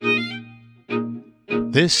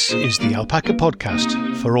This is the Alpaca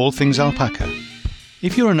Podcast for all things alpaca.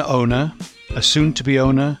 If you're an owner, a soon-to-be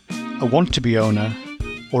owner, a want-to-be owner,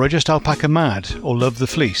 or are just alpaca mad or love the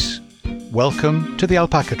fleece, welcome to the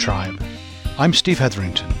Alpaca Tribe. I'm Steve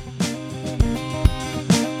Hetherington.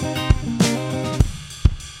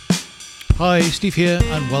 Hi, Steve here,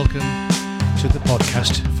 and welcome to the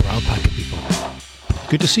podcast for alpaca people.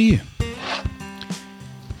 Good to see you.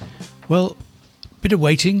 Well, bit of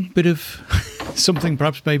waiting, bit of something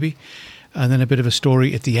perhaps maybe, and then a bit of a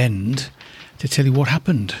story at the end to tell you what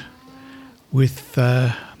happened with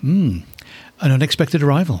an unexpected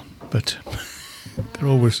arrival, but they're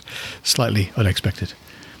always slightly unexpected.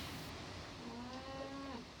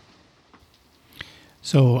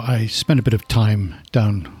 So I spent a bit of time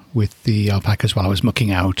down with the alpacas while I was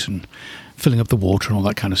mucking out and filling up the water and all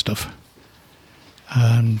that kind of stuff.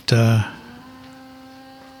 And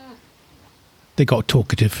they got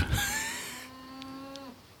talkative.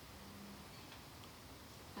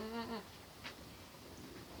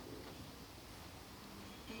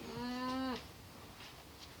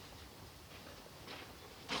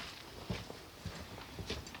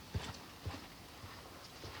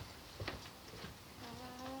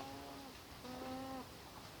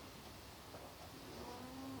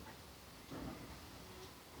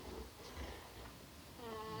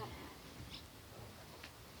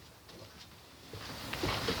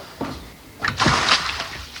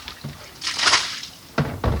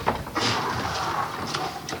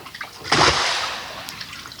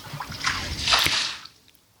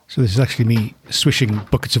 So this is actually me swishing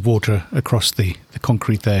buckets of water across the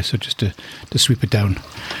concrete there, so just to sweep it down.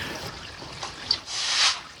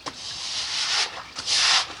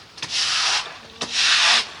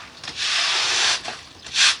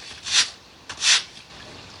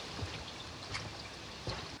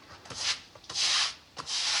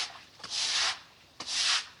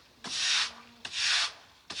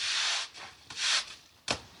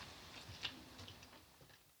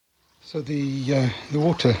 So the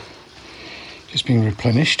water just being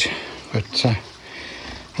replenished, but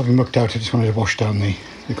having mucked out, I just wanted to wash down the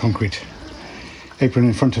concrete apron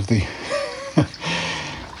in front of the...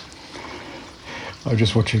 I'm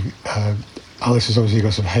just watching, Alice has obviously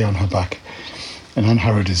got some hay on her back, and Anne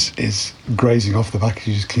Harrod is grazing off the back.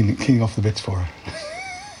 She's just cleaning off the bits for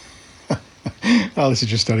her. Alice is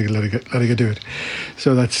just starting to letting her do it.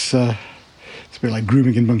 So that's it's a bit like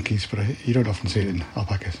grooming in monkeys, but you don't often see it in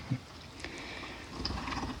alpacas.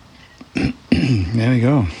 There we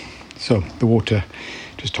go. So the water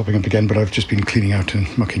just topping up again, but I've just been cleaning out and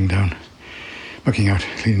cleaning down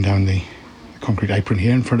the concrete apron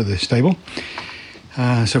here in front of the stable.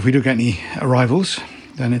 So if we do get any arrivals,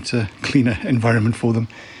 then it's a cleaner environment for them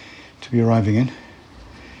to be arriving in.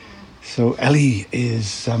 So Ellie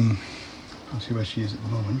is, I'll see where she is at the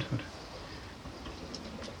moment, but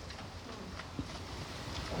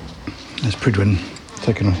there's Pridwin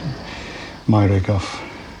taking my rig off.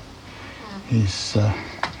 He's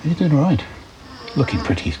doing all right. Looking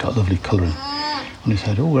pretty. He's got lovely colouring on his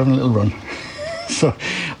head. Oh, we're having a little run. So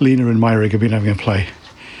Lena and Myrig have been having a play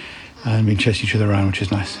and been chasing each other around, which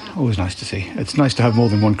is nice. Always nice to see. It's nice to have more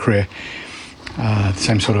than one crea the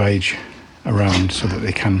same sort of age around so that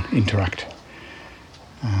they can interact.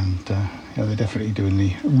 And they're definitely doing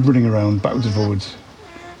the running around backwards and forwards.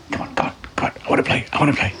 Come on, I want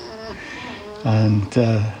to play. And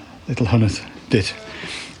little Hunneth did.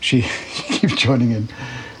 She keeps joining in,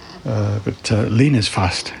 but Lena's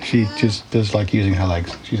fast. She just does like using her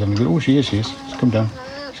legs. She's having a good. Oh, she is. She's come down.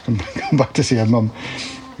 She's come back to see her mum,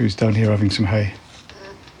 who's down here having some hay.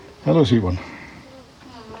 Hello, sweet one.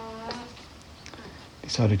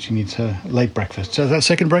 Decided she needs her late breakfast. So is that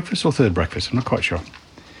second breakfast or third breakfast? I'm not quite sure.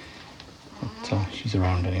 But she's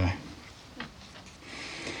around anyway.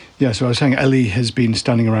 Yeah, so I was saying Ellie has been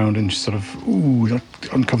standing around and just sort of, that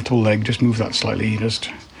uncomfortable leg, just move that slightly, just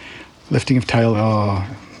lifting of tail,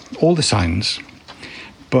 all the signs,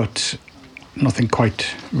 but nothing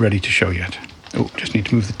quite ready to show yet. Oh, just need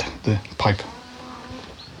to move the pipe.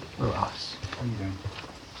 Oh, Alice, how are you doing?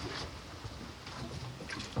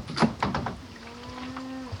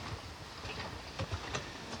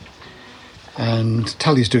 And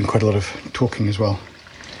Tally's doing quite a lot of talking as well.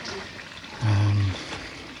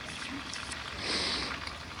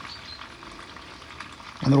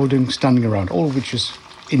 And they're all doing standing around, all of which is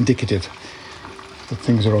indicative that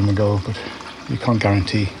things are on the go, but you can't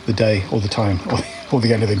guarantee the day or the time or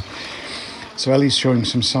the anything. So Ellie's showing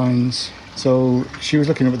some signs. So she was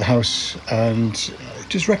looking up at the house and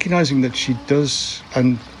just recognising that she does,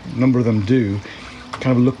 and a number of them do,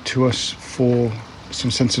 kind of look to us for some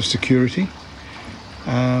sense of security.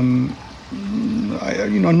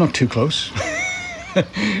 I'm not too close.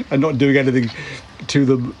 I'm not doing anything to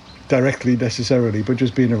them directly necessarily, but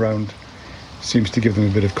just being around seems to give them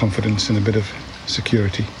a bit of confidence and a bit of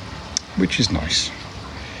security, which is nice.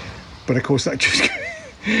 But of course,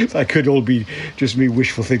 that could all be just me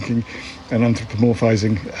wishful thinking and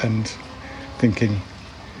anthropomorphizing and thinking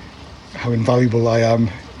how invaluable I am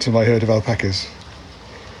to my herd of alpacas.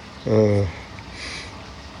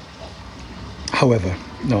 However,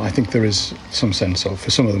 no, I think there is some sense of,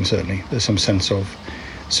 for some of them certainly, there's some sense of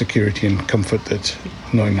security and comfort that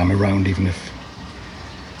knowing I'm around, even if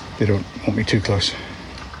they don't want me too close.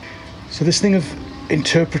 So this thing of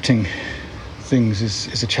interpreting things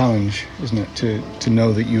is a challenge, isn't it? To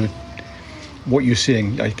know that what you're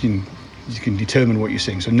seeing, you can determine what you're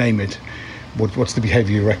seeing. So name it. What's the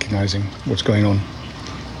behaviour you're recognising? What's going on?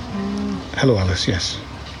 Hello, Alice. Yes,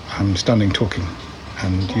 I'm standing talking,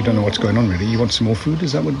 and you don't know what's going on really. You want some more food?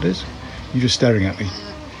 Is that what it is? You're just staring at me.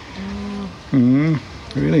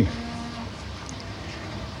 Really?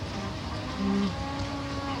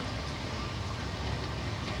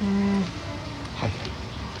 Hi.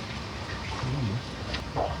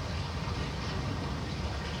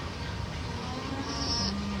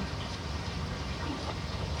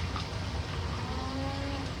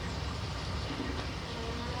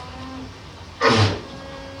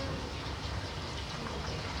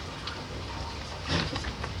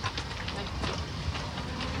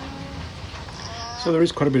 So there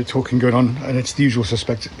is quite a bit of talking going on, and it's the usual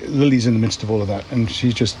suspect. Lily's in the midst of all of that, and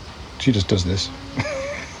she just does this.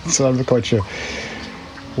 So I'm not quite sure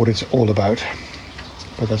what it's all about,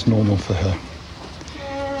 but that's normal for her.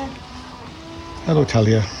 Hello,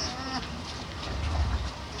 Talia.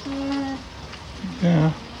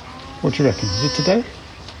 Yeah. What do you reckon? Is it today?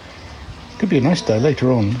 Could be a nice day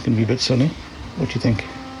later on. It's going to be a bit sunny. What do you think?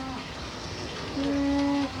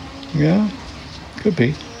 Yeah, could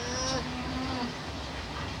be.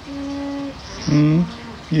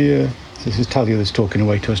 Yeah, this is Talia that's talking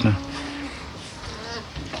away to us now.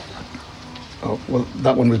 Oh, well,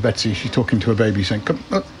 that one was Betsy. She's talking to her baby saying, "Come,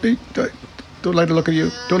 don't let her look at you.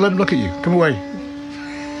 Don't let him look at you. Come away."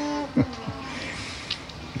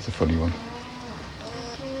 It's a funny one.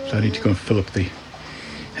 So I need to go and fill up the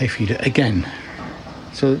hay feeder again.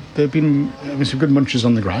 So they've been having some good munches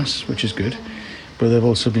on the grass, which is good, but they've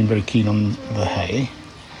also been very keen on the hay,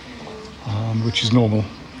 which is normal.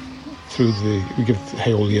 We give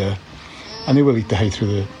hay all year, and they will eat the hay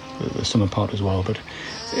through the summer part as well, but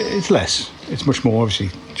it's less. It's much more,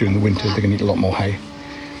 obviously, during the winter they can eat a lot more hay,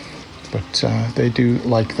 but they do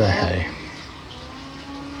like their hay,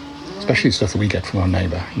 especially the stuff that we get from our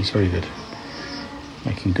neighbour. He's very good,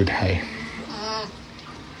 making good hay.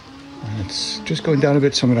 And it's just going down a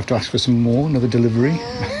bit, so I'm going to have to ask for some more, another delivery.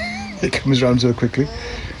 It comes around so quickly.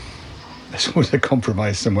 There's always a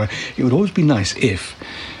compromise somewhere. It would always be nice if,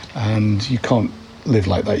 and you can't live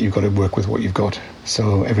like that, you've got to work with what you've got.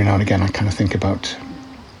 So every now and again I kind of think about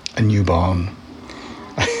a new barn.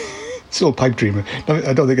 It's all pipe dreaming. No,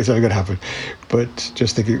 I don't think it's ever going to happen, but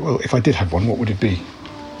just thinking, well, if I did have one, what would it be?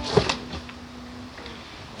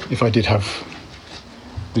 If I did have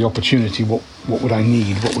the opportunity, what would I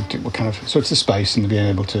need? What kind of... So it's the space and being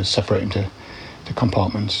able to separate into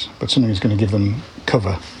compartments, but something that's going to give them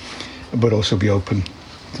cover, but also be open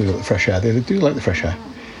to the fresh air. They do like the fresh air,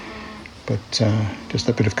 but just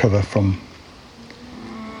a bit of cover from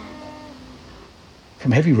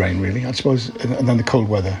heavy rain, really, I suppose, and then the cold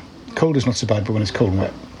weather. Cold is not so bad, but when it's cold and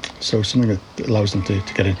wet, so something that allows them to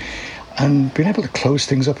get in, and being able to close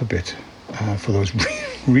things up a bit for those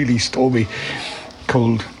really stormy,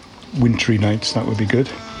 cold, wintry nights, that would be good.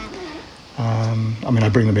 I mean, I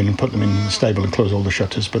bring them in and put them in the stable and close all the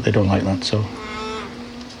shutters, but they don't like that, so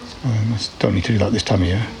I don't need to do that this time of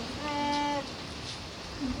year.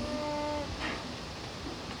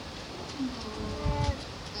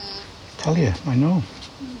 Talia, I know.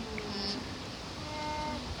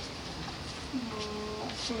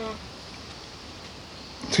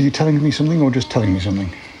 So you're telling me something or just telling me something?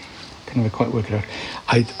 Can never quite work it out.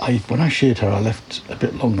 I when I sheared her, I left a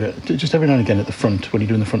bit longer, just every now and again at the front, when you're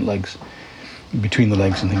doing the front legs, between the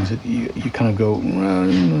legs and things, you kind of go,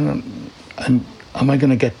 and am I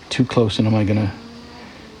going to get too close, and am I going to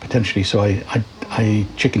potentially, so I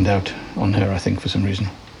chickened out on her, I think, for some reason,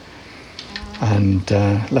 and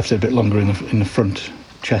left it a bit longer in the front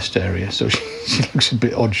chest area, so she looks a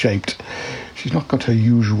bit odd shaped. She's not got her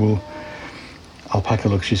usual alpaca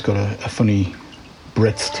look. She's got a funny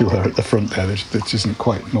breadth to her at the front there that isn't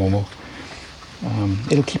quite normal.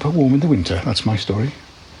 It'll keep her warm in the winter. That's my story.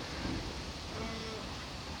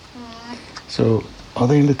 So are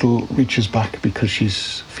they little reaches back because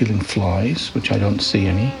she's feeling flies, which I don't see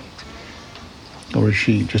any? Or is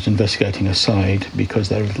she just investigating her side because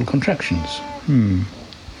there are little contractions?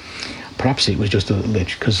 Perhaps it was just a little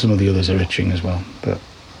itch, because some of the others are itching as well, but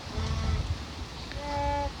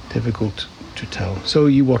difficult to tell. So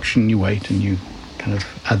you watch and you wait and you kind of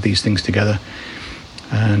add these things together,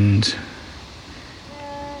 and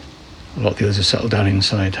a lot of the others are settled down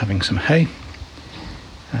inside having some hay,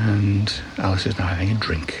 and Alice is now having a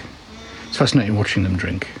drink. It's fascinating watching them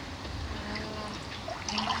drink.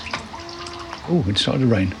 Oh, it started to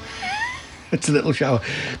rain. It's a little shower.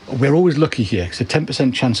 We're always lucky here. It's a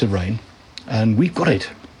 10% chance of rain, and we've got it.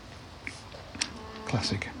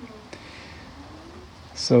 Classic.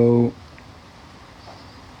 So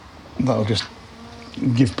that'll just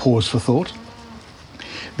give pause for thought.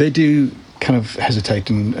 They do kind of hesitate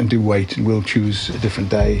and do wait, and will choose a different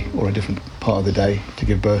day or a different part of the day to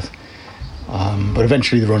give birth. But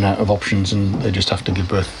eventually they run out of options and they just have to give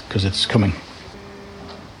birth because it's coming.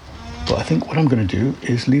 But I think what I'm going to do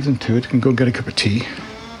is leave them to it and go and get a cup of tea.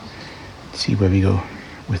 See where we go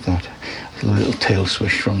with that. A little tail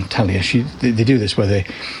swish from Talia. They do this where they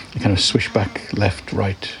kind of swish back left,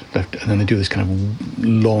 right, left, and then they do this kind of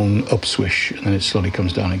long up swish, and then it slowly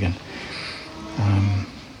comes down again.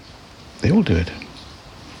 They all do it.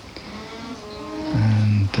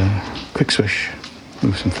 And quick swish,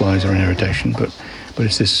 move some flies or an irritation, but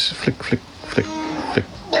it's this flick, flick, flick, flick,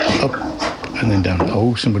 up and then down.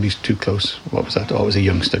 Oh, somebody's too close. What was that? Oh, it was a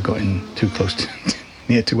youngster got in too close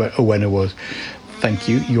near to where Owena was. Thank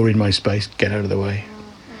you, you're in my space, get out of the way.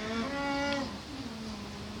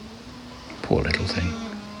 Poor little thing.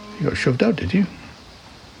 You got shoved out, did you?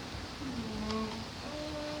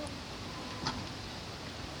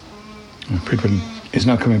 Pridwin is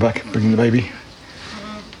now coming back, bringing the baby.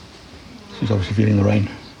 She's obviously feeling the rain.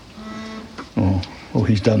 Oh,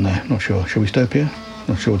 he's down there, not sure. Shall we stay up here?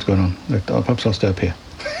 Not sure what's going on. Perhaps I'll stay up here.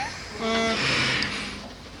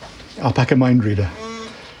 I'll pack a mind reader.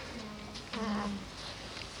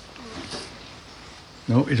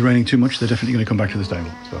 No, it's raining too much. They're definitely going to come back to the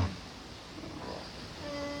stable. So.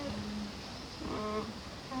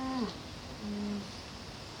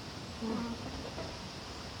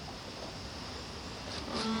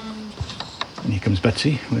 And here comes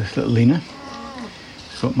Betsy with little Lena.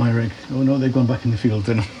 Got my rig. Oh no, they've gone back in the field.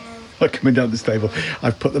 They're not coming down the stable.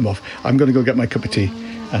 I've put them off. I'm going to go get my cup of tea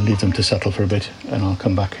and leave them to settle for a bit, and I'll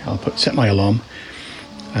come back. I'll set my alarm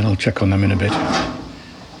and I'll check on them in a bit,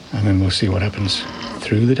 and then we'll see what happens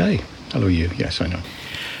through the day. Hello you. Yes, I know.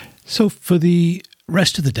 So for the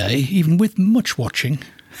rest of the day, even with much watching,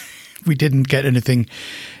 we didn't get anything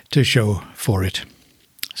to show for it.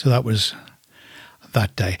 So that was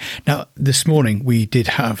that day. Now, this morning we did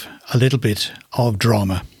have a little bit of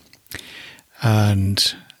drama,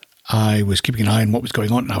 and I was keeping an eye on what was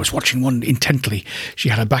going on, and I was watching one intently. She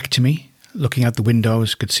had her back to me, looking out the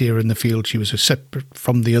windows, could see her in the field. She was separate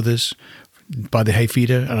from the others by the hay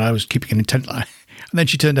feeder, and I was keeping an intent eye. And then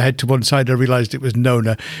she turned her head to one side, and I realised it was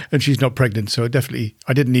Nona, and she's not pregnant, so definitely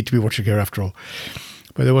I didn't need to be watching her after all.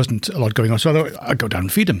 But there wasn't a lot going on, so I thought I'd go down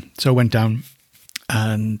and feed them. So I went down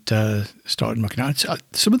and started mucking out.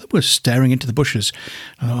 Some of them were staring into the bushes.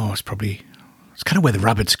 Oh, it's kind of where the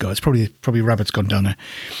rabbits go. It's probably rabbits gone down there.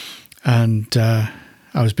 And I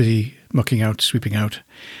was busy mucking out, sweeping out,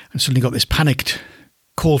 and suddenly got this panicked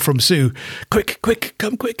call from Sue. Quick,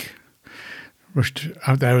 come quick. Rushed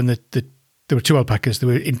out there, and there were two alpacas. They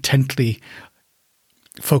were intently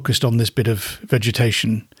focused on this bit of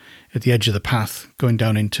vegetation at the edge of the path, going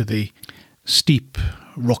down into the steep,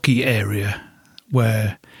 rocky area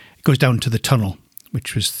where it goes down to the tunnel,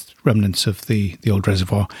 which was remnants of the old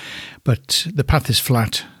reservoir. But the path is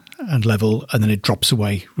flat and level, and then it drops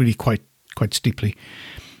away really quite steeply.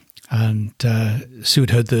 And Sue had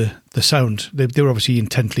heard the sound. They were obviously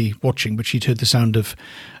intently watching, but she'd heard the sound of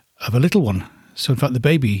a little one. So in fact, the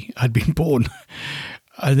baby had been born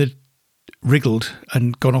and had wriggled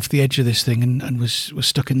and gone off the edge of this thing and was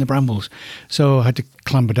stuck in the brambles. So I had to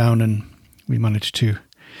clamber down, and we managed to...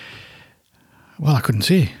 Well, I couldn't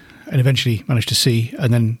see, and eventually managed to see,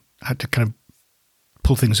 and then had to kind of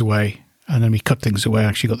pull things away, and then we cut things away. I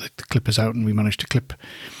actually got the clippers out, and we managed to clip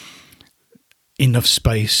enough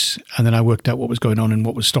space, and then I worked out what was going on and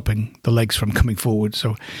what was stopping the legs from coming forward.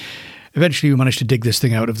 So eventually we managed to dig this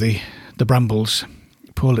thing out of the brambles,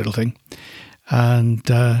 poor little thing, and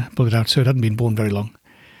pulled it out. So it hadn't been born very long.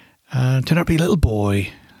 Turned out to be a little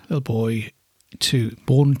boy,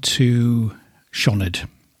 born to Sioned.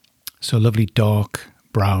 So lovely dark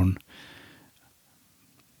brown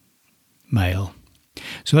male.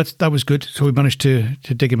 So that was good. So we managed to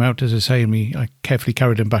dig him out, as I say, and I carefully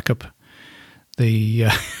carried him back up the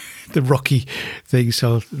the rocky thing.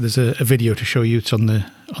 So there's a video to show you. It's on the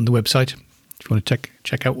website if you want to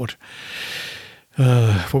check out what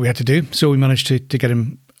we had to do. So we managed to get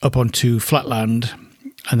him up onto flat land,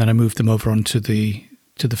 and then I moved them over onto the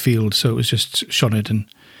field. So it was just Shoned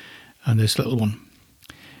and this little one.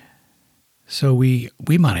 So we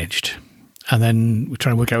managed, and then we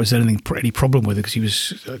trying to work out was there any problem with it, because he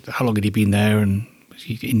was how long had he been there, and was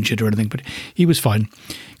he injured or anything? But he was fine.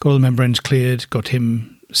 Got all the membranes cleared, got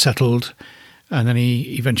him settled, and then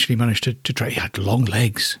he eventually managed to try. He had long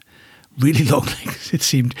legs, really long legs. It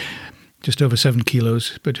seemed just over 7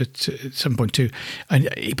 kilos, but at 7.2,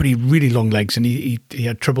 but he had really long legs, and he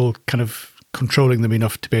had trouble kind of controlling them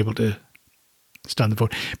enough to be able to stand the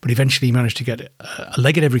fort. But eventually he managed to get a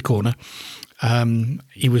leg at every corner.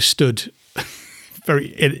 He was stood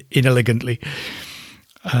very inelegantly,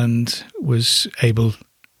 and was able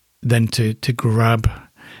then to grab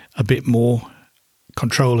a bit more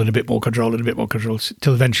control and a bit more control and a bit more control,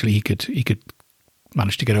 till eventually he could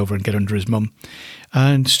manage to get over and get under his mum,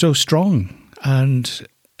 and so strong, and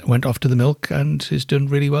went off to the milk and is done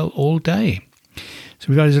really well all day. So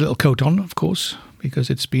we've had his little coat on, of course, because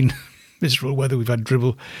it's been miserable weather. We've had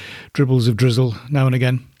dribbles of drizzle now and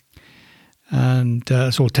again, and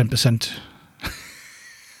it's all 10%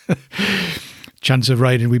 chance of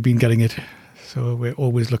riding. We've been getting it, so we're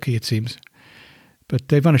always lucky, it seems. But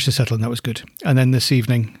they managed to settle, and that was good. And then this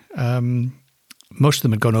evening, most of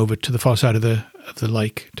them had gone over to the far side of the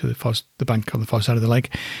lake, to the bank on the far side of the lake,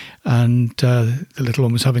 and the little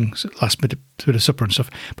one was having last bit of supper and stuff.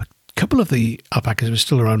 But a couple of the alpacas were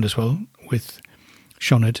still around as well with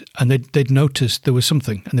Shoned, and they'd noticed there was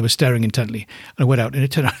something, and they were staring intently. And I went out, and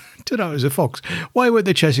it turned out it was a fox. Why weren't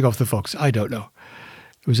they chasing off the fox? I don't know.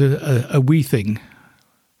 It was a wee thing,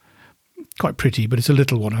 quite pretty, but it's a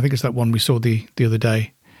little one. I think it's that one we saw the other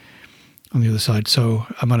day on the other side. So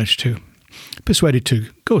I managed to persuade it to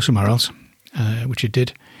go somewhere else, which it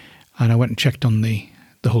did. And I went and checked on the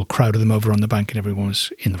whole crowd of them over on the bank, and everyone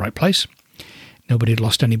was in the right place. Nobody had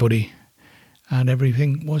lost anybody, and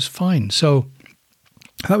everything was fine. So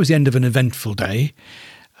that was the end of an eventful day.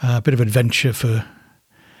 A bit of adventure for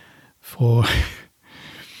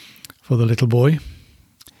the little boy.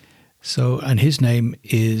 So, and his name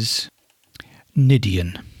is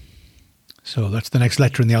Nidian. So that's the next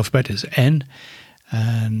letter in the alphabet is N,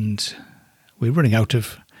 and we're running out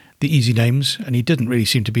of the easy names, and he didn't really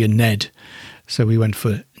seem to be a Ned, so we went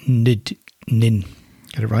for Nin.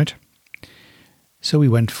 Get it right? So we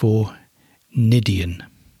went for Nidian.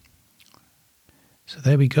 So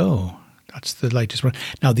there we go. That's the latest one.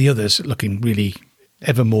 Now the others looking really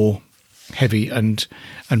ever more heavy and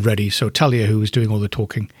ready. So Talia, who was doing all the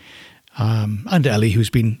talking, and Ellie, who's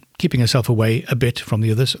been keeping herself away a bit from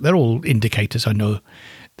the others. They're all indicators. I know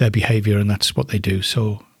their behaviour, and that's what they do.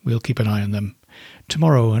 So we'll keep an eye on them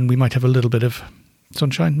tomorrow, and we might have a little bit of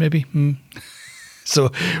sunshine, maybe.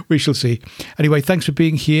 So we shall see. Anyway, thanks for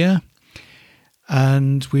being here,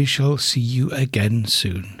 and we shall see you again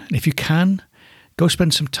soon. And if you can, go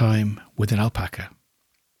spend some time with an alpaca.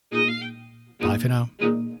 Bye for now.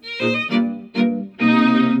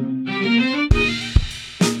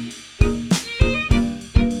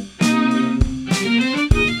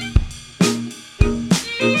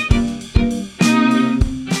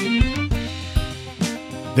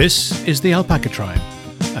 This is the Alpaca Tribe,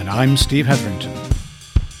 and I'm Steve Hetherington.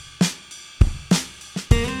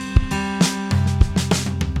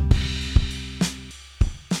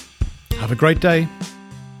 Have a great day.